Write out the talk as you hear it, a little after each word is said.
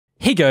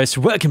Hey guys,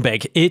 welcome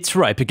back, it's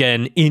Ripe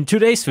again. In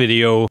today's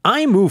video,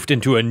 I moved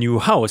into a new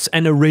house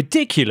and a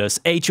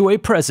ridiculous HOA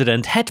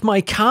president had my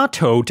car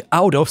towed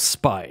out of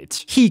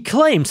spite. He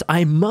claims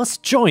I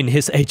must join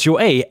his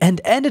HOA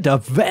and ended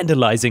up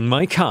vandalizing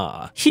my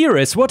car. Here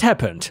is what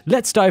happened,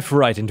 let's dive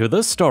right into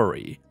the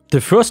story. The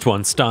first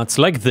one starts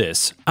like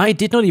this. I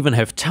did not even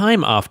have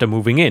time after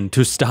moving in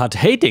to start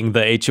hating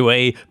the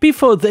HOA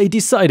before they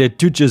decided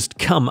to just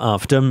come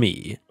after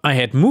me. I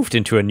had moved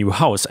into a new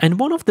house and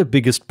one of the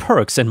biggest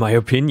perks in my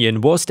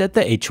opinion was that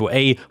the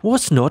HOA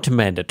was not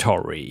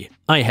mandatory.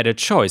 I had a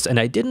choice and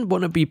I didn't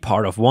want to be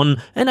part of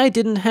one and I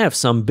didn't have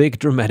some big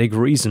dramatic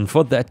reason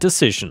for that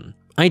decision.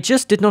 I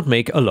just did not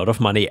make a lot of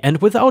money and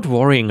without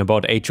worrying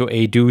about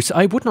HOA dues,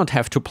 I would not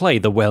have to play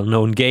the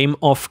well-known game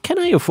of can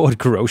I afford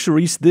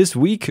groceries this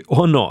week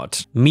or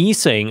not. Me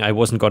saying I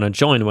wasn't gonna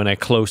join when I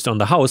closed on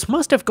the house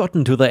must have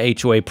gotten to the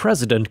HOA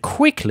president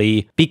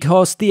quickly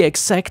because the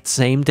exact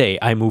same day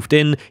I moved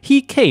in,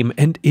 he came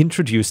and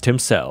introduced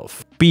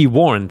himself. Be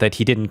warned that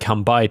he didn't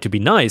come by to be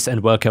nice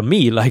and welcome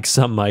me like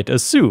some might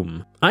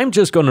assume. I'm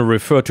just gonna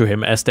refer to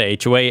him as the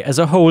HOA as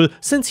a whole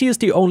since he is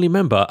the only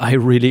member I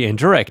really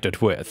interacted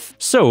with.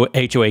 So,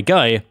 HOA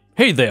guy,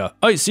 hey there,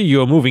 I see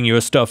you're moving your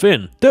stuff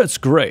in, that's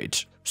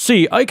great.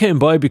 See, I came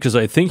by because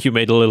I think you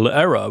made a little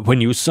error when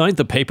you signed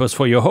the papers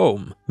for your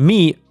home.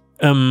 Me,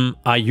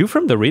 are you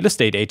from the real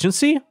estate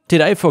agency?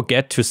 Did I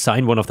forget to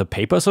sign one of the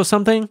papers or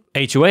something?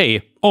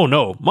 HOA, oh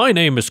no, my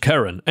name is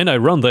Karen and I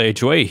run the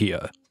HOA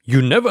here. You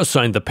never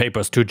signed the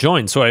papers to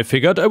join, so I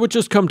figured I would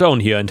just come down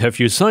here and have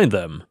you sign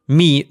them.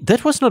 Me,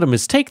 that was not a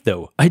mistake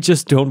though. I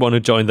just don't want to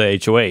join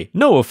the HOA.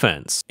 No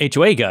offense.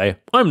 HOA guy,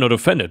 I'm not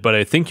offended, but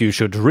I think you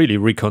should really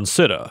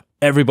reconsider.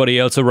 Everybody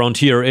else around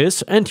here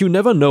is, and you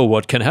never know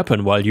what can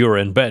happen while you're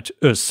in bed,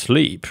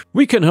 asleep.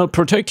 We can help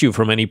protect you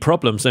from any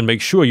problems and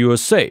make sure you are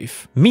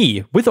safe.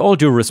 Me, with all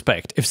due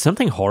respect, if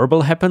something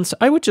horrible happens,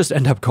 I would just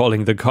end up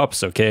calling the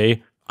cops,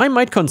 okay? I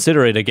might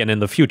consider it again in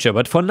the future,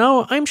 but for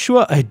now, I'm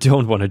sure I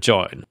don't want to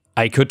join.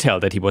 I could tell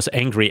that he was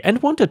angry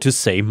and wanted to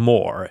say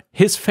more.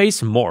 His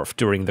face morphed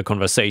during the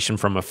conversation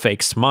from a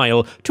fake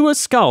smile to a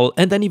scowl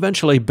and then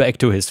eventually back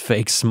to his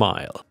fake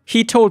smile.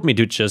 He told me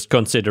to just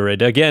consider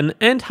it again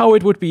and how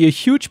it would be a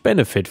huge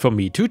benefit for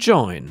me to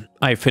join.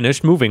 I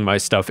finished moving my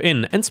stuff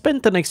in and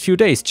spent the next few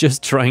days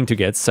just trying to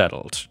get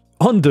settled.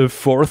 On the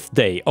fourth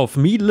day of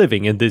me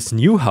living in this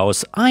new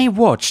house, I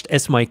watched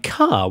as my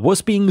car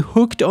was being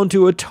hooked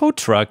onto a tow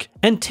truck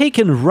and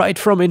taken right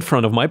from in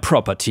front of my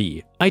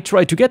property. I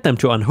tried to get them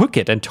to unhook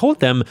it and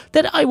told them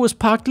that I was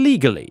parked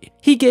legally.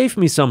 He gave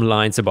me some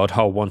lines about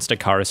how once the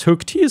car is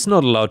hooked, he is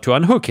not allowed to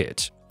unhook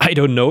it. I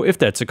don't know if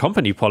that's a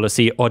company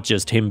policy or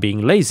just him being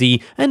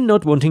lazy and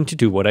not wanting to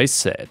do what I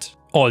said.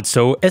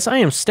 Also, as I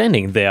am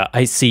standing there,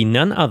 I see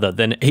none other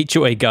than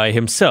HOA guy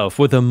himself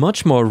with a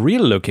much more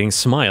real-looking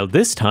smile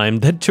this time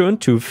that turned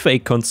to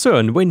fake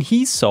concern when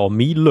he saw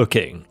me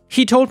looking.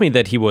 He told me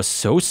that he was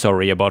so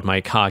sorry about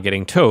my car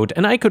getting towed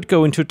and I could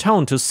go into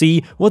town to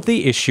see what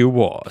the issue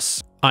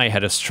was. I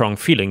had a strong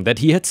feeling that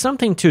he had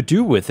something to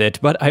do with it,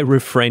 but I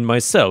refrained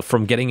myself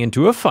from getting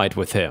into a fight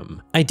with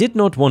him. I did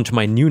not want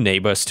my new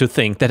neighbors to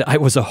think that I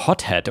was a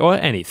hothead or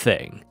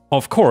anything.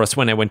 Of course,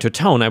 when I went to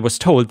town, I was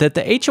told that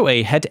the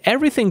HOA had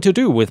everything to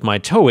do with my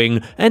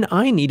towing and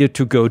I needed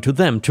to go to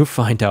them to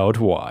find out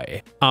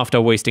why. After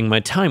wasting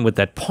my time with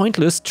that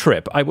pointless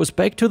trip, I was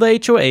back to the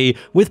HOA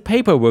with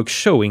paperwork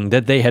showing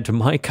that they had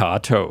my car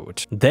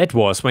towed. That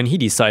was when he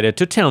decided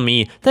to tell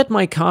me that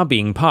my car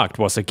being parked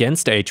was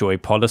against HOA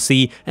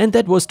policy and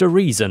that was the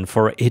reason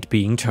for it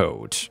being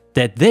towed.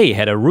 That they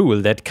had a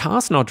rule that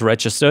cars not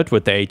registered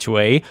with the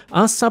HOA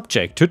are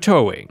subject to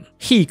towing.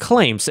 He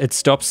claims it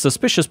stops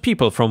suspicious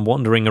people from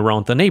wandering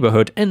around the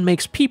neighborhood and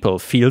makes people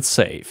feel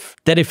safe.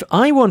 That if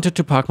I wanted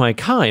to park my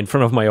car in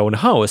front of my own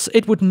house,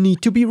 it would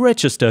need to be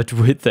registered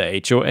with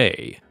the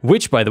HOA.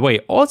 Which, by the way,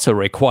 also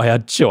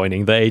required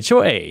joining the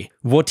HOA.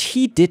 What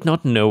he did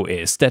not know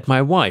is that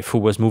my wife, who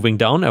was moving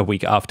down a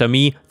week after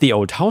me, the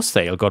old house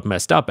sale got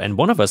messed up and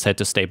one of us had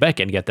to stay back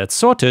and get that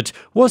sorted,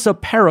 was a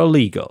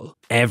paralegal.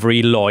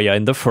 Every lawyer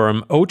in the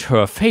firm owed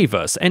her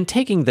favors and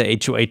taking the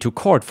HOA to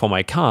court for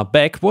my car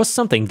back was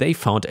something they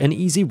found an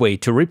easy way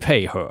to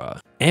repay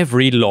her.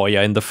 Every lawyer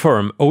in the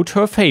firm owed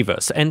her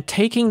favors and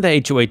taking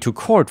the HOA to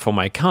court for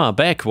my car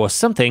back was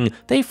something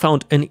they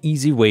found an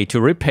easy way to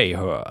repay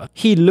her.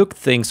 He looked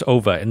things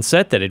over and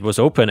said that it was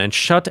open and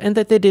shut and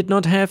that they did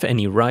not have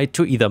any right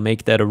to either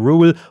make that a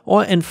rule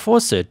or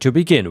enforce it to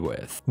begin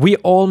with. We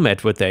all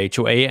met with the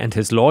HOA and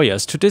his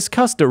lawyers to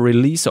discuss the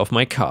release of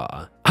my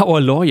car.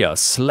 Our lawyer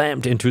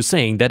slammed into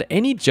saying that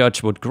any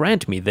judge would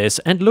grant me this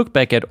and look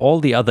back at all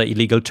the other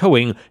illegal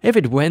towing if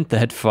it went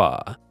that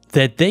far.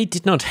 that they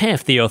did not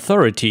have the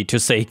authority to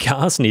say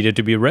cars needed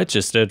to be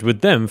registered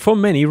with them for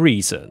many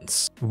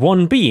reasons.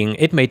 One being,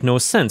 it made no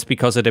sense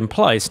because it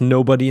implies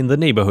nobody in the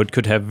neighborhood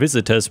could have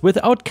visitors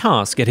without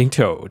cars getting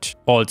towed.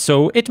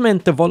 Also, it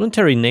meant the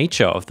voluntary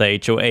nature of the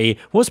HOA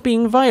was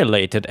being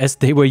violated as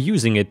they were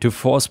using it to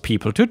force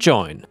people to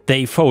join.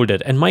 They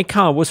folded and my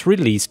car was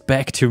released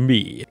back to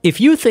me. If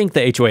you think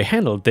the HOA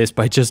handled this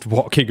by just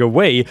walking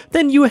away,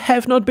 then you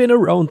have not been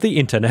around the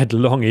internet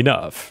long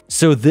enough.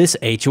 So this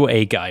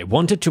HOA guy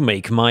wanted to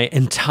make my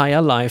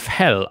entire life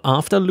hell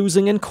after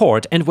losing in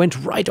court and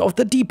went right off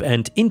the deep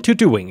end into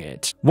doing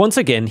it. Once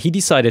again, he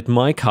decided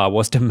my car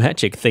was the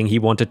magic thing he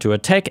wanted to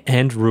attack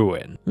and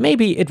ruin.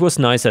 Maybe it was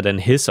nicer than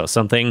his or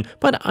something,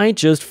 but I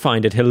just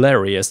find it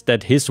hilarious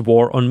that his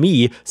war on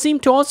me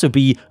seemed to also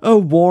be a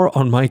war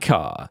on my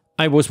car.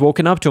 I was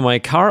woken up to my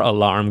car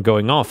alarm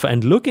going off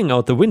and looking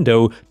out the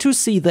window to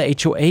see the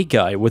HOA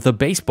guy with a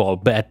baseball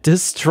bat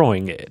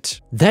destroying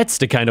it. That's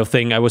the kind of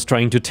thing I was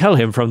trying to tell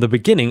him from the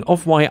beginning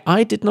of why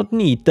I did not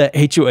need the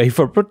HOA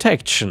for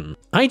protection.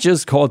 I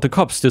just called the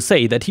cops to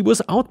say that he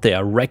was out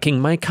there wrecking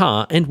my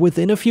car, and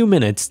within a few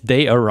minutes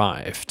they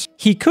arrived.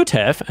 He could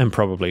have, and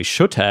probably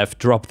should have,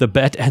 dropped the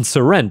bat and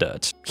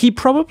surrendered. He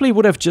probably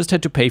would have just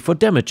had to pay for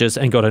damages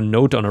and got a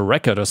note on a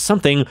record or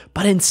something,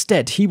 but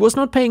instead he was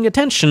not paying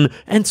attention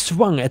and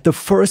swung at the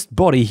first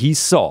body he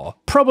saw,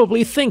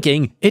 probably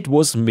thinking it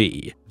was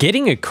me.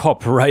 Getting a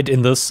cop right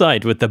in the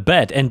side with the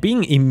bat and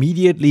being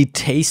immediately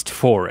tased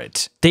for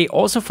it. They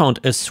also found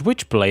a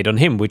switchblade on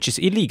him, which is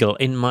illegal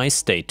in my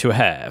state to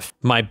have.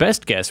 My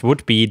best guess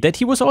would be that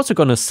he was also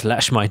gonna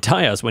slash my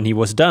tires when he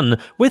was done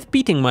with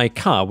beating my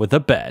car with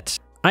a bat.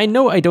 I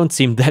know I don't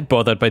seem that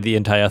bothered by the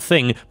entire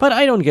thing, but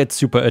I don't get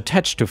super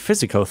attached to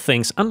physical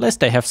things unless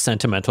they have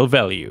sentimental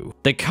value.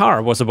 The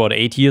car was about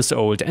 8 years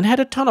old and had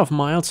a ton of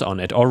miles on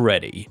it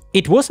already.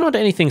 It was not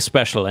anything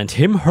special and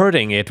him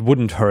hurting it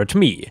wouldn't hurt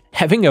me.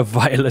 Having a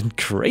violent,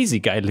 crazy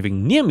guy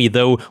living near me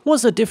though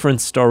was a different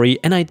story,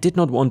 and I did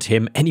not want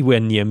him anywhere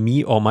near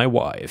me or my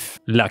wife.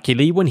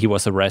 Luckily, when he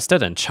was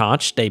arrested and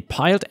charged, they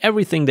piled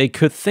everything they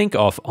could think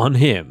of on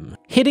him.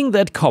 Hitting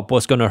that cop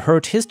was gonna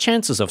hurt his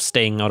chances of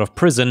staying out of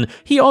prison.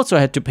 He also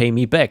had to pay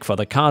me back for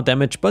the car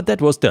damage, but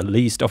that was the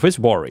least of his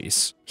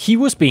worries. He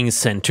was being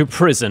sent to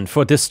prison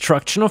for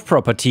destruction of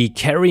property,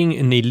 carrying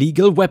an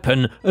illegal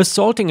weapon,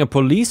 assaulting a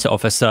police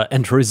officer,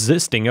 and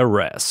resisting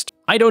arrest.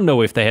 I don't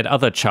know if they had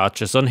other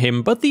charges on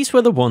him, but these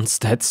were the ones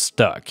that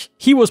stuck.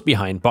 He was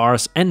behind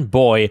bars, and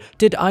boy,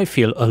 did I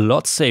feel a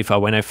lot safer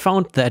when I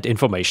found that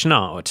information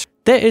out.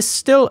 There is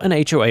still an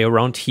HOA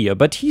around here,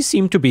 but he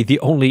seemed to be the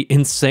only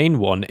insane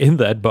one in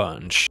that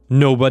bunch.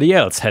 Nobody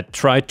else had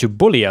tried to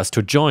bully us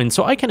to join,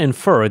 so I can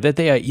infer that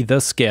they are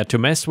either scared to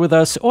mess with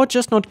us or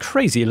just not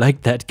crazy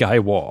like that guy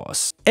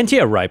was. And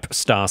here, ripe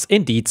stars,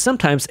 indeed,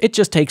 sometimes it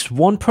just takes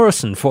one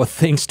person for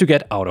things to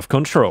get out of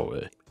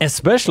control.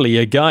 Especially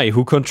a guy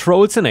who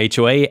controls an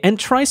HOA and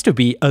tries to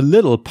be a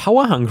little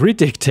power-hungry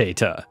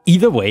dictator.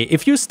 Either way,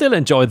 if you still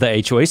enjoy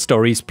the HOA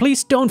stories,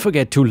 please don't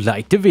forget to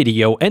like the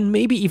video and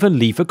maybe even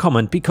leave a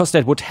comment, because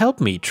that would help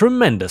me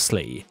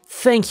tremendously.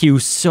 Thank you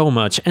so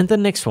much, and the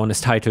next one is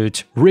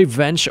titled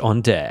Revenge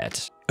on Dad.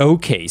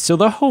 Okay, so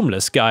the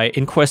homeless guy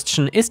in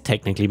question is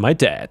technically my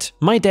dad.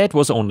 My dad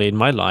was only in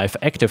my life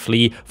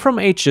actively from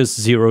ages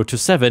 0 to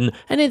 7,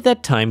 and at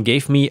that time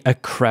gave me a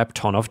crap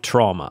ton of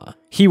trauma.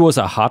 He was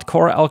a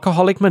hardcore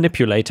alcoholic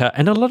manipulator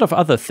and a lot of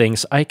other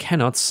things I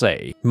cannot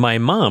say. My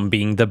mom,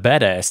 being the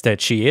badass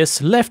that she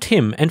is, left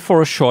him, and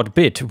for a short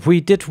bit we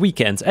did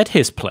weekends at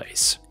his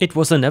place. It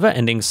was a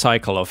never-ending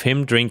cycle of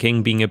him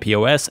drinking, being a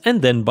POS,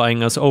 and then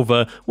buying us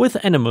over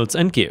with animals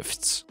and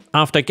gifts.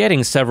 After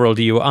getting several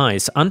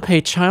DUIs,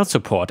 unpaid child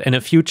support, and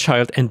a few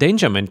child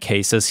endangerment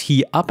cases,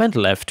 he up and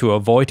left to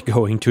avoid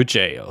going to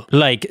jail.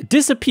 Like,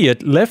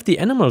 disappeared, left the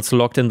animals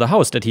locked in the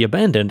house that he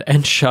abandoned,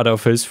 and shut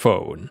off his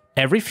phone.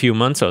 Every few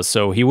months or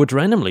so, he would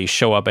randomly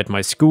show up at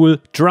my school,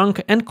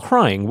 drunk and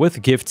crying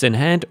with gifts in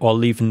hand, or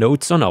leave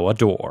notes on our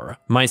door.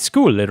 My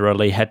school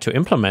literally had to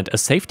implement a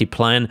safety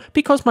plan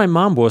because my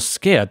mom was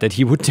scared that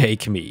he would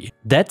take me.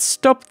 That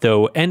stopped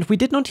though, and we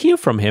did not hear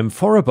from him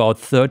for about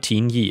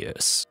 13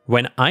 years.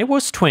 When I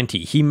was 20,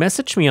 he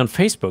messaged me on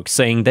Facebook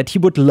saying that he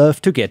would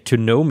love to get to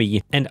know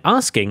me and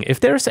asking if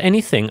there's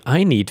anything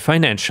I need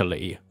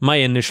financially. My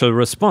initial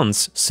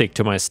response, sick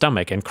to my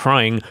stomach and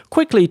crying,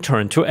 quickly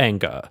turned to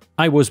anger.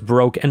 I was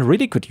broke and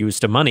really could use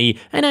the money,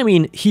 and I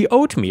mean, he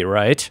owed me,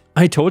 right?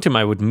 I told him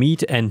I would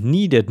meet and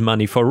needed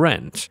money for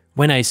rent.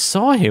 When I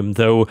saw him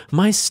though,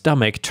 my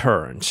stomach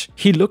turned.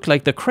 He looked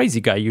like the crazy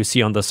guy you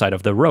see on the side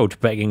of the road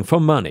begging for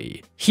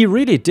money. He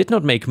really did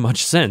not make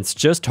much sense,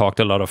 just talked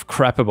a lot of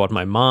crap about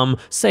my mom,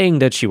 saying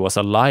that she was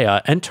a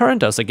liar and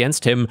turned us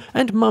against him,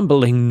 and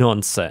mumbling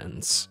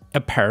nonsense.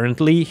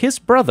 Apparently, his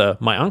brother,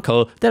 my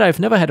uncle, that I've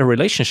never had a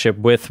relationship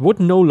with, would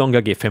no longer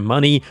give him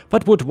money,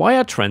 but would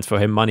wire transfer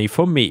him money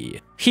for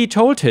me. He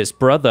told his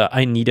brother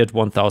I needed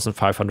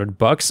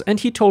 $1,500 and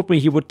he told me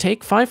he would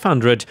take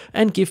 $500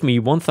 and give me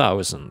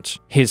 $1,000.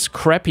 His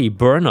crappy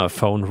burner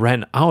phone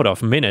ran out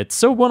of minutes,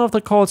 so one of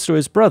the calls to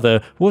his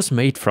brother was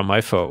made from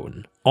my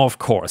phone. Of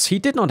course, he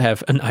did not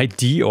have an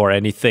ID or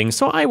anything,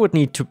 so I would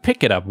need to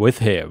pick it up with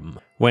him.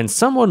 When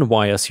someone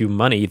wires you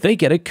money, they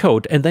get a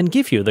code and then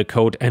give you the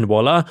code, and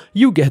voila,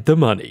 you get the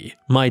money.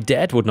 My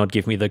dad would not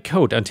give me the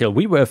code until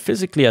we were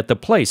physically at the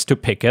place to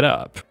pick it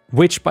up.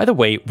 Which, by the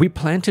way, we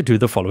planned to do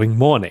the following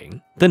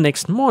morning. The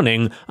next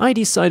morning, I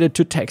decided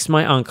to text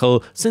my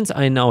uncle since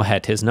I now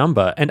had his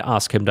number and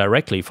ask him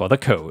directly for the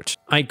code.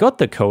 I got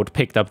the code,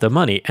 picked up the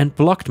money and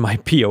blocked my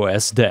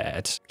POS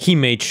dad. He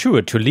made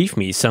sure to leave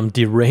me some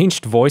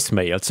deranged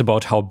voicemails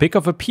about how big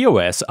of a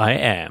POS I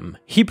am.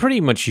 He pretty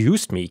much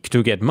used me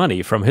to get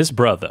money from his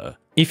brother.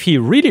 If he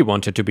really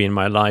wanted to be in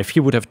my life,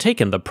 he would have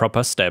taken the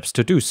proper steps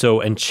to do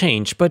so and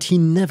change, but he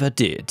never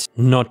did.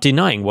 Not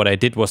denying what I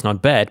did was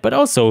not bad, but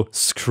also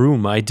screw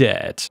my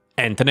dad.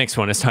 And the next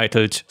one is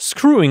titled,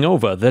 Screwing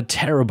Over the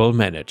Terrible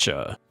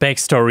Manager.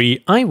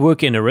 Backstory: I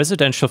work in a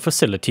residential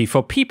facility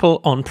for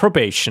people on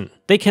probation.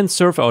 They can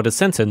serve out a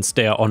sentence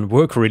there on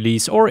work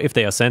release or if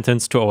they are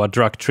sentenced to our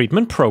drug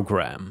treatment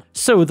program.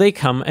 So they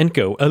come and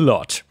go a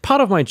lot.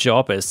 Part of my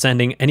job is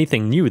sending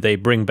anything new they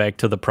bring back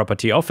to the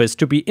property office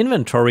to be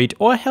inventoried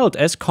or held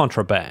as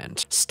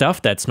contraband.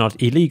 Stuff that's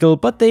not illegal,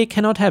 but they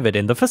cannot have it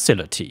in the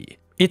facility.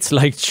 It's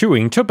like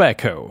chewing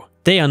tobacco.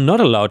 They are not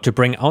allowed to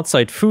bring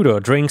outside food or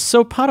drinks,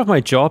 so part of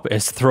my job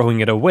is throwing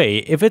it away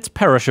if it's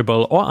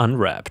perishable or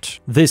unwrapped.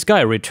 This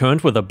guy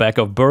returned with a bag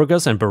of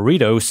burgers and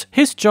burritos.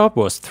 His job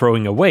was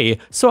throwing away,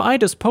 so I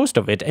disposed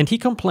of it and he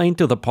complained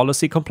to the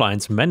policy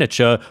compliance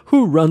manager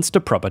who runs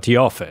the property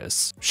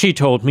office. She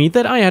told me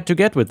that I had to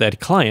get with that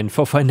client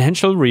for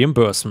financial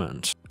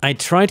reimbursement. I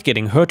tried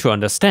getting her to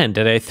understand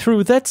that I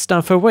threw that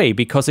stuff away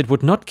because it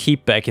would not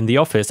keep back in the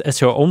office as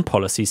her own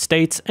policy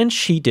states, and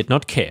she did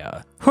not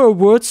care. Her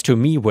words to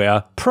me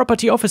were,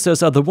 property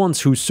officers are the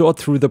ones who sort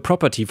through the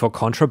property for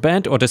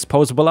contraband or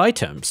disposable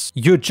items.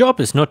 Your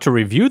job is not to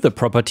review the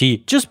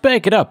property, just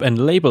bag it up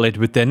and label it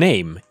with their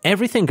name.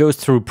 Everything goes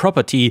through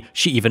property.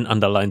 She even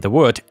underlined the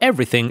word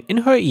everything in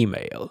her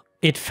email.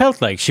 It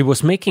felt like she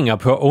was making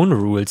up her own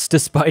rules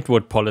despite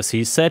what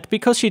policy said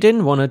because she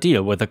didn't want to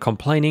deal with a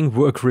complaining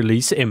work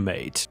release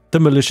inmate.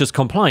 The malicious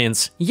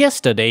compliance: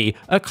 yesterday,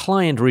 a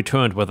client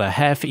returned with a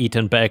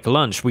half-eaten bag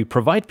lunch we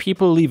provide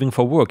people leaving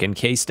for work in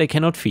case they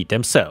cannot feed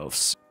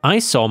themselves. I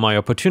saw my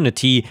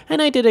opportunity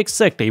and I did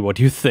exactly what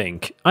you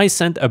think. I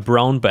sent a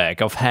brown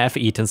bag of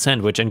half-eaten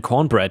sandwich and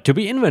cornbread to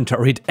be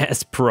inventoried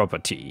as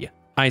property.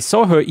 I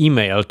saw her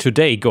email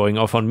today going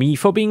off on me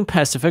for being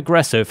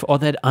passive-aggressive or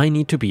that I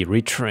need to be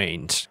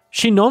retrained.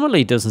 She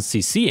normally doesn't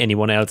CC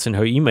anyone else in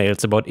her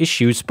emails about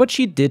issues, but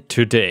she did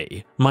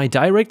today. My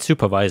direct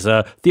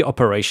supervisor, the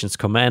operations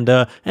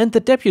commander, and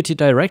the deputy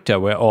director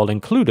were all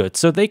included,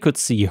 so they could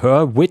see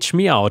her witch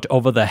me out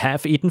over the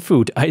half-eaten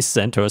food I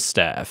sent her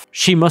staff.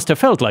 She must have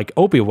felt like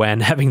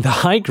Obi-Wan having the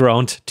high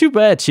ground. Too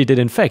bad she did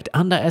in fact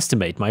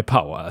underestimate my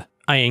power.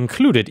 I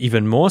included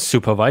even more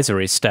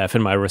supervisory staff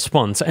in my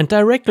response and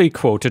directly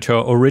quoted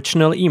her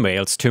original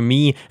emails to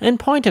me and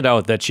pointed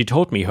out that she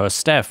told me her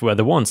staff were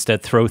the ones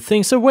that throw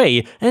things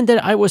away and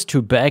that I was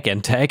to bag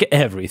and tag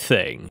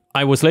everything.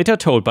 I was later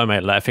told by my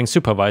laughing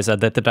supervisor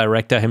that the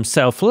director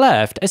himself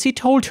laughed as he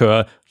told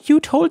her,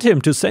 "You told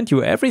him to send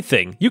you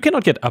everything. You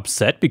cannot get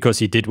upset because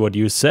he did what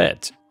you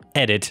said."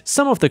 Edit: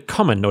 some of the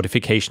common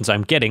notifications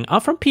I'm getting are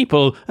from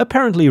people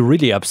apparently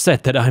really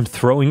upset that I'm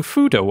throwing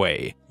food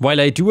away. While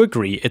I do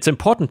agree it's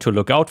important to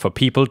look out for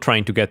people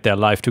trying to get their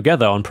life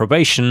together on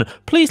probation,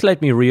 please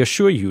let me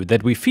reassure you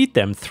that we feed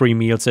them 3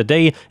 meals a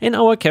day in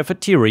our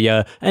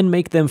cafeteria and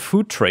make them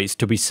food trays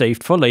to be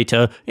saved for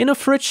later in a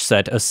fridge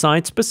set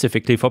aside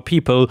specifically for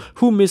people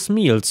who miss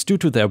meals due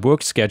to their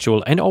work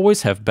schedule and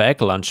always have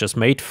bag lunches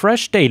made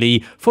fresh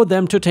daily for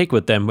them to take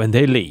with them when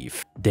they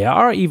leave. There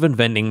are even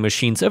vending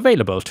machines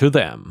available to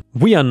them.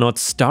 We are not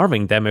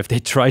starving them if they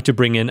try to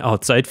bring in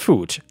outside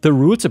food. The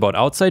rules about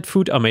outside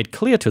food are made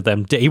clear to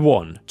them day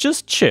one.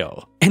 Just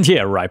chill. And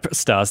yeah, Ripe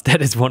Stars,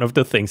 that is one of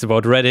the things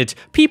about Reddit.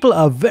 People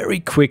are very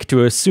quick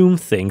to assume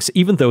things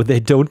even though they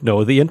don't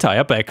know the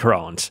entire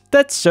background.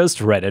 That's just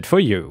Reddit for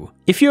you.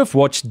 If you have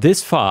watched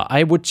this far,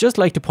 I would just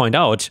like to point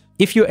out,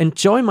 if you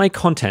enjoy my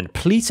content,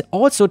 please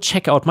also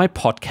check out my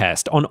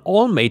podcast on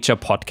all major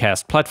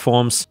podcast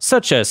platforms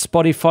such as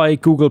Spotify,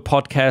 Google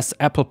Podcasts,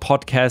 Apple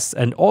Podcasts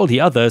and all the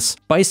others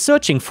by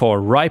searching for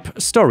Ripe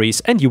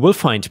Stories and you will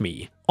find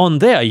me. On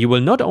there you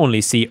will not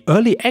only see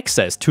early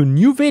access to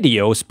new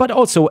videos, but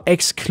also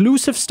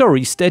exclusive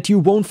stories that you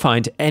won't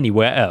find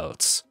anywhere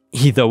else.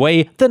 Either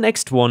way, the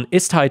next one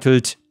is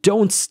titled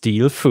Don't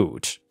Steal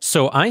Food.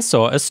 So I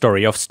saw a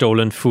story of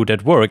stolen food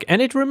at work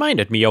and it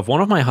reminded me of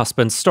one of my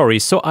husband's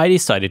stories, so I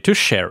decided to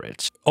share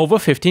it. Over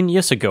 15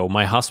 years ago,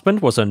 my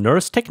husband was a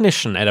nurse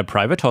technician at a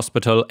private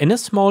hospital in a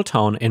small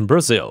town in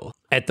Brazil.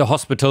 At the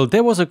hospital,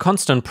 there was a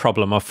constant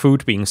problem of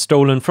food being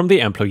stolen from the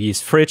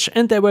employees' fridge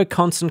and there were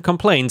constant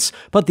complaints,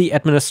 but the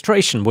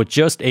administration would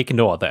just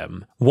ignore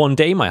them. One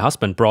day my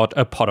husband brought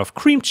a pot of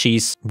cream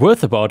cheese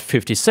worth about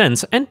 50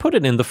 cents and put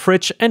it in the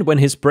fridge, and when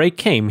his break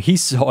came, he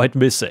saw it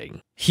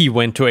missing. He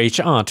went to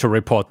HR to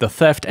report report the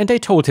theft, and they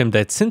told him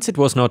that since it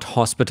was not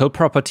hospital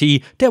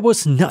property, there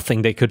was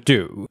nothing they could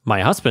do.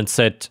 My husband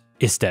said,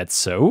 "Is that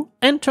so?"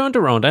 and turned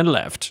around and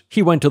left.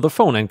 He went to the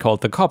phone and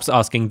called the cops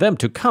asking them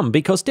to come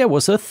because there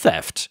was a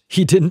theft.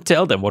 He didn't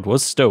tell them what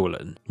was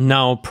stolen.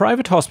 Now,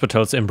 private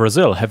hospitals in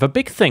Brazil have a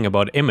big thing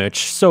about image,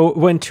 so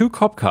when 2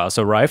 cop cars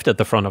arrived at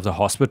the front of the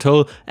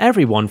hospital,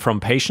 everyone from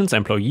patients,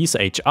 employees,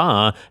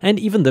 HR, and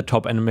even the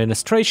top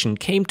administration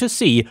came to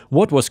see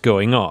what was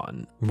going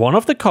on. One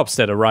of the cops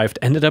that arrived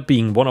ended up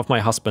being one of my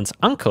husband's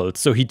uncles,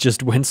 so he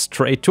just went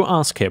straight to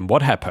ask him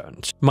what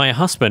happened. My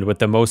husband, with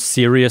the most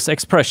serious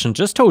expression,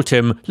 just told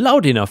him,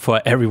 loud enough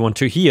for everyone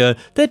to hear,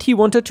 that he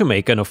wanted to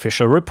make an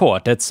official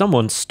report that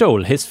someone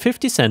stole his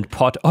 50-cent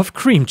pot of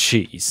cream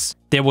cheese.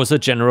 There was a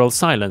general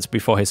silence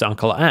before his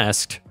uncle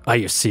asked, "Are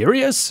you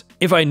serious?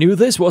 If I knew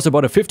this was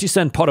about a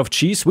 50-cent pot of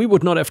cheese, we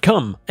would not have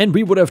come, and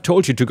we would have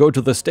told you to go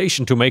to the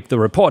station to make the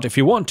report if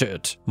you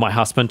wanted." My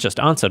husband just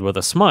answered with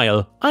a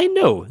smile, "I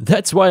know,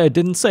 that's why I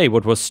didn't say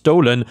what was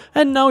stolen,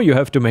 and now you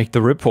have to make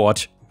the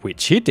report,"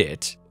 which he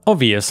did.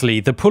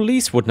 Obviously, the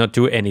police would not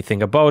do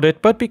anything about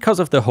it, but because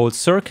of the whole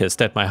circus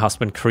that my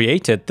husband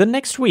created, the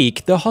next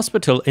week the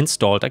hospital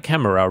installed a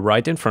camera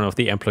right in front of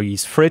the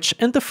employee's fridge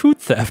and the food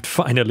theft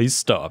finally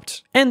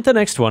stopped. And the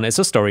next one is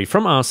a story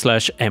from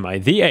r/am I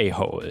the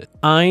a-hole.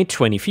 I,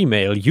 20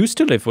 female, used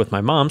to live with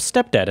my mom,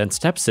 stepdad and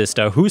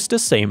stepsister who's the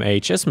same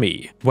age as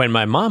me. When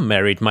my mom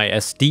married my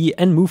SD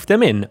and moved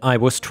them in, I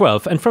was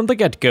 12, and from the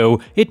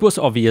get-go, it was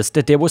obvious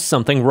that there was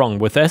something wrong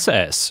with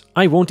SS.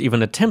 I won't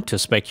even attempt to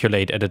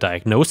speculate at a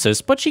diagnosis,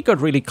 but she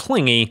got really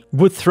clingy,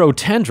 would throw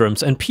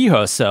tantrums and pee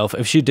herself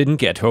if she didn't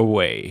get her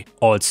way.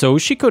 Also,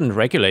 she couldn't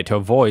regulate her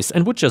voice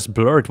and would just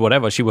blurt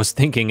whatever she was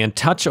thinking and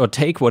touch or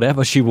take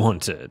whatever she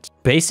wanted.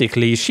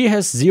 Basically, she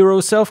has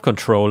zero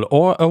self-control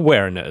or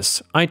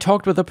awareness. I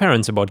talked with her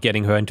parents about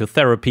getting her into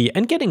therapy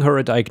and getting her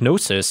a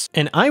diagnosis,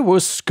 and I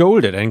was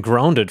scolded and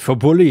grounded for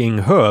bullying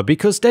her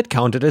because that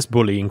counted as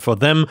bullying for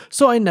them,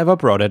 so I never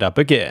brought it up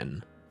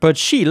again. But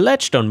she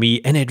latched on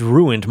me and it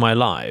ruined my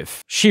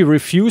life. She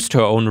refused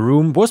her own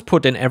room, was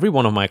put in every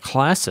one of my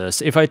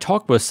classes. If I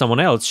talked with someone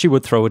else, she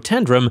would throw a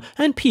tantrum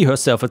and pee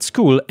herself at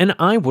school, and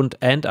I would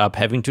end up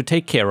having to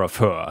take care of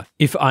her.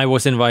 If I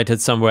was invited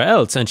somewhere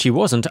else and she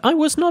wasn't, I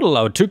was not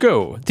allowed to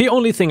go. The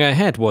only thing I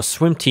had was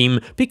swim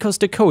team, because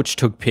the coach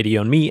took pity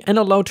on me and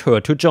allowed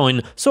her to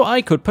join so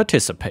I could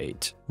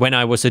participate. When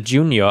I was a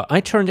junior, I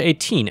turned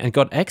 18 and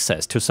got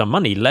access to some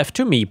money left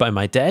to me by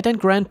my dad and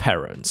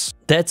grandparents.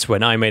 That's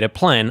when I made a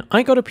plan.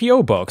 I got a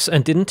PO box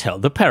and didn't tell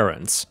the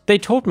parents. They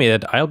told me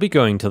that I'll be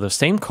going to the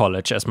same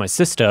college as my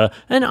sister,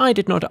 and I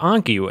did not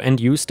argue and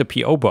used the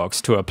PO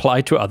box to apply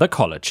to other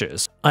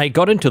colleges. I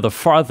got into the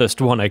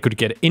farthest one I could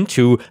get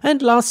into,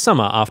 and last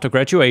summer after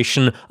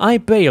graduation, I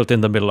bailed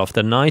in the middle of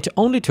the night,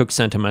 only took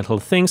sentimental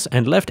things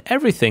and left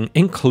everything,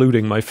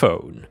 including my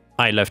phone.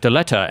 I left a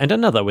letter and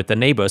another with the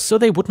neighbors so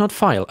they would not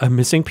file a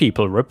missing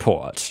people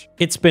report.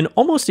 It's been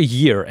almost a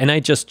year and I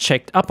just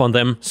checked up on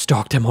them,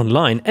 stalked them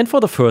online, and for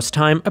the first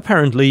time,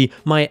 apparently,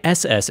 my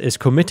SS is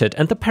committed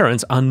and the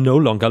parents are no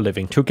longer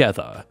living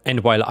together. And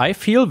while I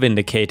feel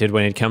vindicated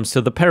when it comes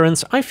to the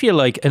parents, I feel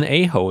like an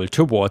a-hole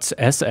towards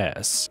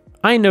SS.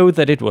 I know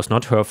that it was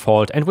not her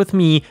fault, and with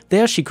me,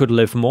 there she could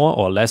live more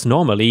or less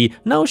normally.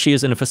 Now she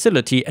is in a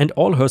facility and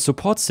all her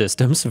support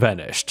systems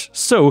vanished.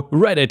 So,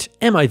 Reddit,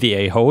 am I the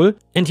a-hole?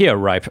 And here,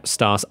 Ripe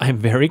Stars, I'm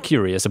very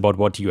curious about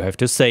what you have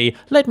to say.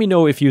 Let me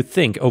know if you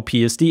think OP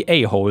is the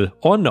a-hole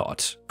or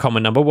not.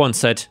 Comment number 1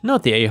 said,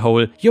 not the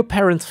a-hole, your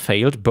parents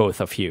failed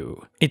both of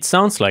you. It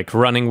sounds like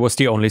running was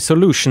the only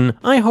solution.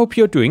 I hope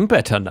you're doing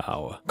better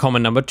now.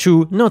 Comment number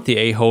 2, not the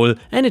a-hole,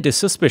 and it is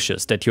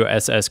suspicious that your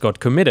SS got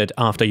committed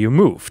after you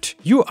moved.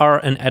 You are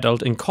an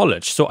adult in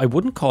college, so I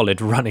wouldn't call it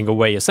running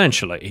away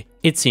essentially.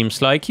 It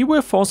seems like you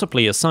were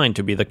forcibly assigned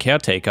to be the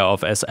caretaker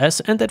of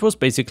SS, and that was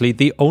basically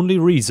the only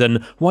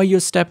reason why your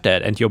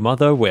stepdad and your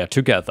mother were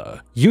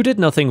together. You did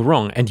nothing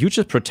wrong and you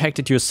just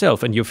protected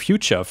yourself and your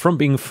future from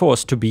being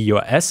forced to be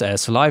your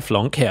SS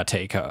lifelong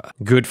caretaker.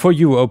 Good for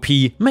you, OP.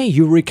 May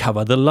you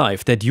recover the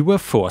life that you were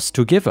forced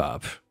to give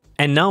up.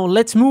 And now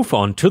let's move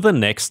on to the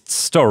next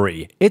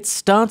story. It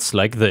starts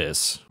like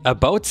this.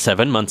 About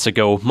 7 months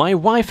ago, my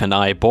wife and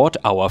I bought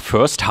our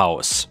first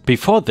house.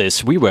 Before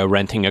this, we were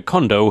renting a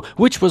condo,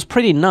 which was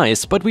pretty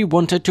nice, but we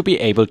wanted to be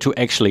able to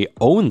actually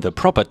own the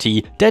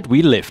property that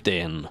we lived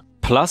in.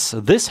 Plus,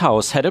 this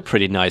house had a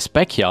pretty nice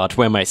backyard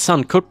where my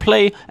son could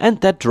play,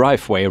 and that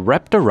driveway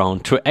wrapped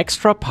around to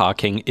extra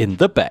parking in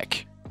the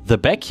back. The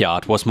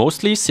backyard was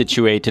mostly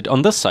situated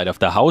on the side of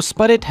the house,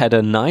 but it had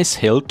a nice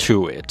hill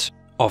to it.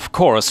 Of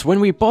course, when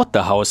we bought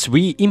the house,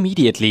 we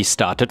immediately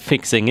started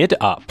fixing it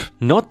up.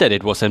 Not that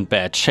it was in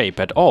bad shape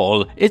at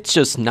all, it's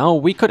just now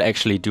we could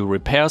actually do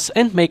repairs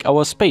and make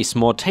our space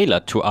more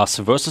tailored to us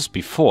versus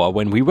before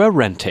when we were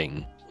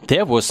renting.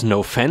 There was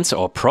no fence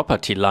or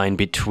property line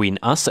between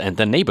us and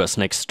the neighbors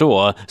next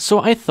door, so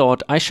I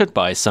thought I should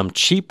buy some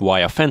cheap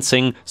wire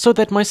fencing so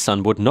that my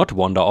son would not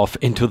wander off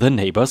into the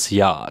neighbor's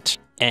yard.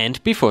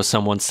 And before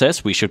someone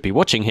says we should be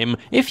watching him,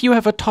 if you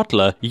have a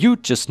toddler, you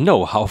just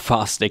know how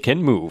fast they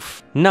can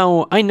move.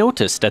 Now, I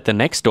noticed that the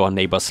next door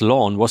neighbor's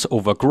lawn was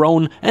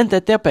overgrown and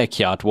that their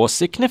backyard was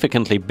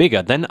significantly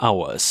bigger than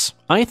ours.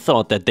 I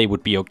thought that they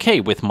would be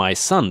okay with my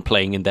son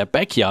playing in their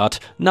backyard.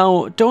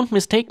 Now, don't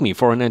mistake me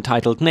for an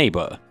entitled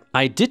neighbor.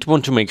 I did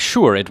want to make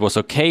sure it was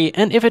okay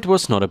and if it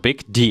was not a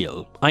big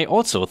deal. I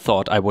also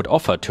thought I would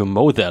offer to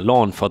mow their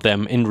lawn for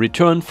them in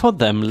return for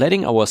them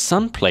letting our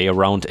son play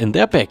around in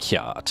their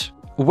backyard.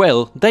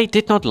 Well, they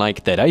did not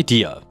like that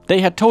idea.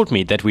 They had told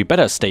me that we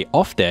better stay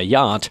off their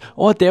yard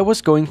or there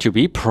was going to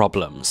be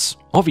problems.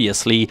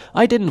 Obviously,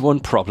 I didn't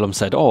want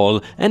problems at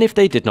all, and if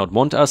they did not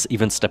want us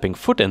even stepping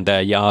foot in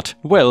their yard,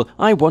 well,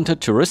 I wanted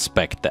to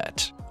respect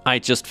that. I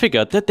just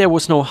figured that there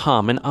was no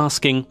harm in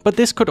asking, but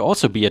this could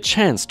also be a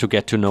chance to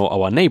get to know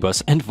our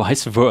neighbors and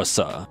vice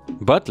versa.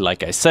 But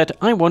like I said,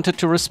 I wanted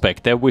to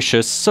respect their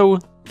wishes, so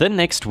the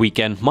next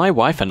weekend my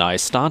wife and I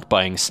start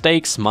buying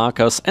stakes,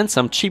 markers and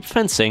some cheap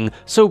fencing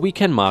so we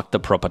can mark the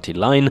property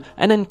line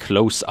and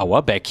enclose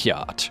our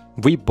backyard.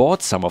 We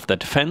bought some of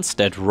that fence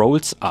that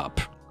rolls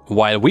up.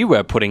 While we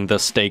were putting the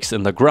stakes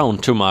in the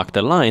ground to mark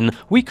the line,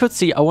 we could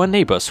see our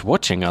neighbors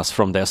watching us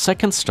from their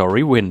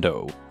second-story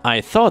window.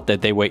 I thought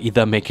that they were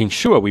either making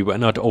sure we were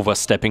not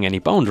overstepping any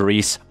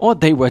boundaries, or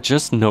they were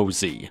just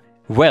nosy.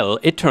 Well,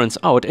 it turns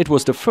out it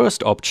was the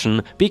first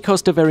option,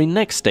 because the very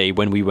next day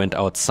when we went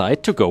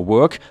outside to go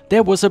work,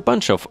 there was a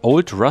bunch of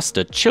old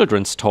rusted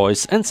children's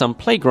toys and some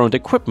playground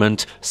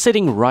equipment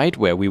sitting right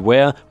where we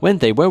were when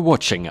they were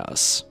watching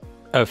us.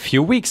 A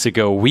few weeks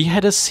ago we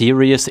had a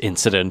serious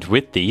incident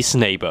with these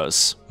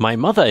neighbors. My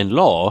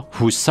mother-in-law,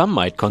 who some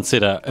might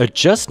consider a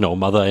just-no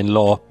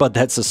mother-in-law, but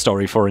that's a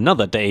story for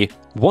another day,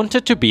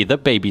 wanted to be the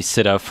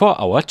babysitter for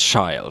our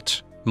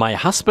child. My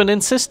husband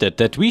insisted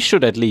that we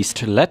should at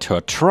least let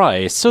her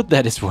try, so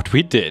that is what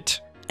we did.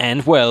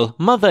 And well,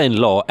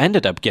 mother-in-law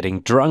ended up getting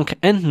drunk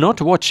and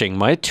not watching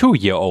my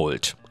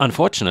 2-year-old.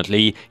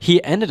 Unfortunately,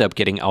 he ended up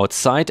getting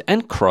outside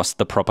and crossed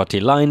the property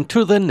line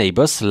to the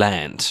neighbor's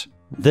land.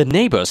 The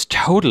neighbors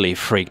totally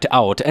freaked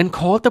out and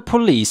called the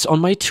police on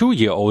my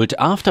 2-year-old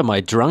after my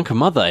drunk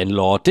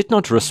mother-in-law did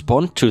not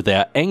respond to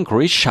their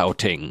angry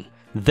shouting.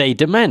 They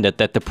demanded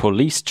that the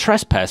police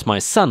trespass my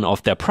son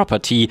off their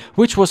property,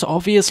 which was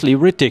obviously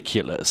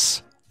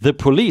ridiculous. The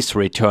police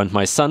returned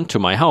my son to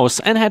my house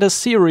and had a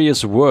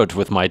serious word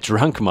with my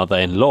drunk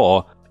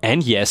mother-in-law.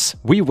 And yes,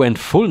 we went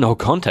full no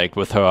contact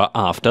with her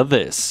after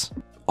this.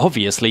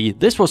 Obviously,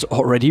 this was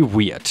already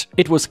weird.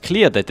 It was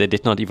clear that they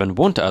did not even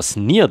want us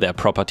near their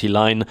property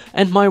line,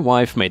 and my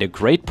wife made a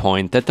great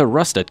point that the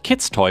rusted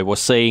kid's toy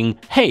was saying,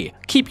 "Hey,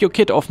 keep your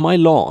kid off my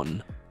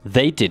lawn."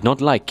 They did not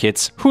like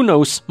kids. Who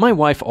knows, my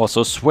wife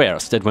also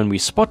swears that when we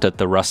spotted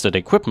the rusted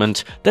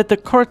equipment, that the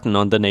curtain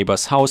on the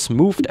neighbor's house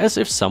moved as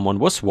if someone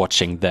was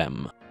watching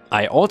them.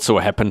 I also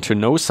happened to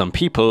know some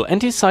people and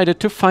decided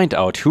to find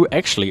out who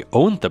actually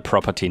owned the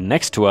property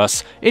next to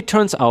us. It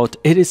turns out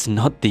it is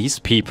not these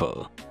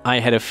people. I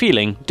had a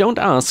feeling, don't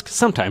ask,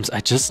 sometimes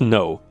I just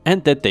know,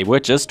 and that they were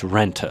just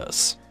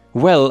renters.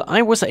 Well,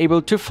 I was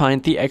able to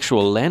find the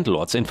actual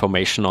landlord's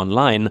information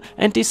online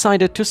and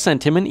decided to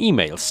send him an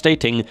email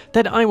stating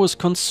that I was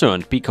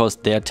concerned because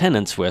their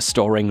tenants were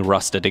storing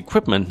rusted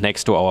equipment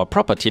next to our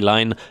property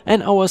line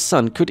and our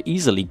son could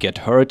easily get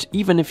hurt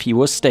even if he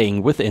was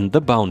staying within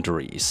the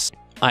boundaries.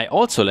 I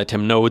also let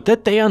him know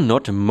that they are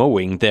not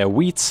mowing their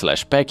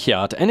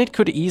weeds/backyard and it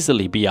could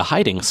easily be a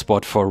hiding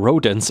spot for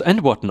rodents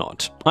and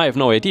whatnot. I have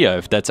no idea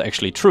if that's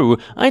actually true,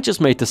 I just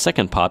made the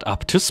second part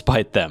up to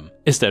spite them.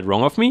 Is that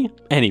wrong of me?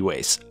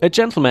 Anyways, a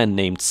gentleman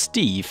named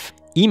Steve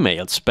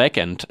emails back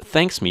and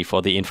thanks me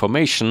for the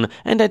information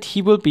and that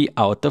he will be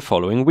out the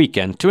following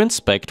weekend to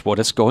inspect what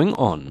is going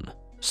on.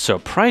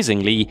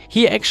 Surprisingly,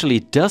 he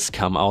actually does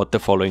come out the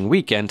following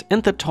weekend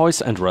and the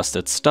toys and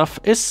rusted stuff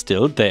is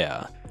still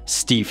there.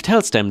 Steve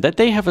tells them that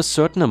they have a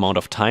certain amount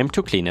of time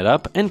to clean it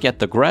up and get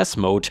the grass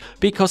mowed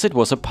because it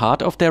was a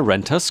part of their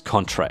renter's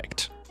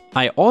contract.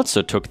 I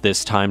also took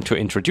this time to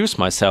introduce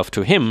myself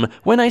to him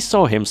when I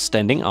saw him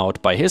standing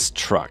out by his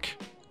truck.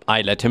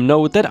 I let him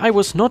know that I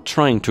was not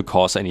trying to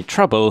cause any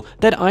trouble,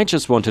 that I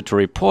just wanted to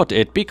report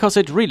it because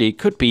it really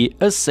could be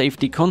a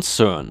safety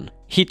concern.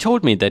 He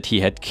told me that he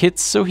had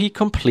kids, so he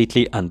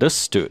completely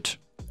understood.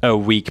 A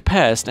week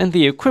passed and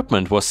the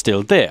equipment was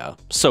still there,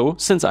 so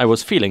since I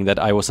was feeling that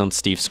I was on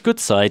Steve's good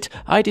side,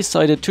 I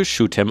decided to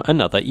shoot him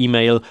another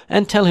email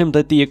and tell him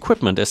that the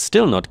equipment is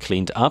still not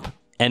cleaned up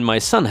and my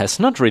son has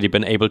not really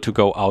been able to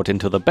go out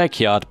into the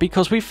backyard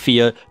because we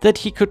fear that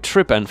he could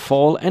trip and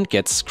fall and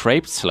get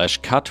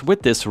scraped/cut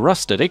with this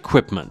rusted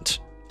equipment.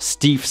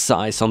 Steve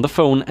sighs on the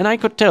phone and I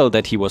could tell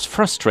that he was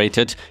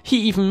frustrated. He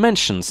even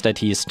mentions that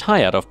he is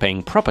tired of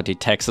paying property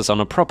taxes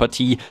on a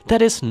property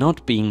that is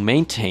not being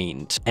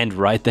maintained. And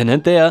right then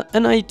and there,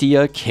 an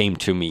idea came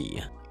to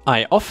me.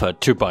 I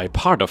offered to buy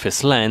part of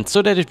his land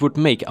so that it would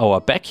make our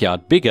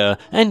backyard bigger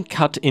and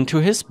cut into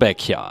his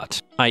backyard.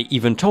 I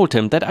even told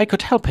him that I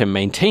could help him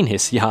maintain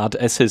his yard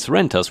as his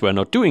renters were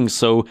not doing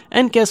so,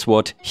 and guess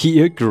what?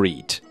 He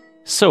agreed.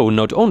 So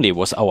not only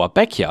was our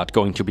backyard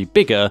going to be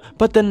bigger,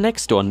 but the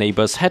next door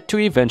neighbors had to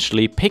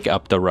eventually pick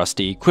up the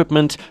rusty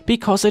equipment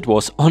because it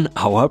was on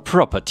our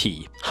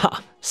property.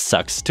 Ha!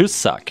 Sucks to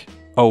suck.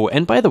 Oh,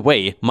 and by the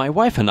way, my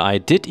wife and I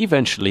did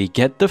eventually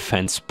get the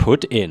fence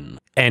put in.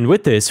 And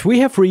with this, we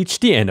have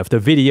reached the end of the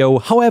video.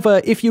 However,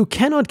 if you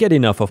cannot get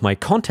enough of my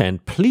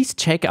content, please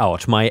check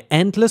out my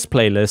endless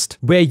playlist,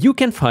 where you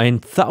can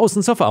find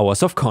thousands of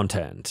hours of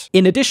content.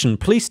 In addition,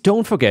 please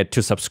don't forget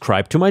to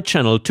subscribe to my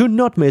channel to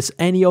not miss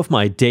any of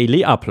my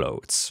daily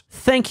uploads.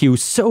 Thank you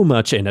so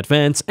much in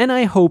advance, and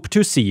I hope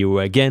to see you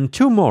again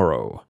tomorrow.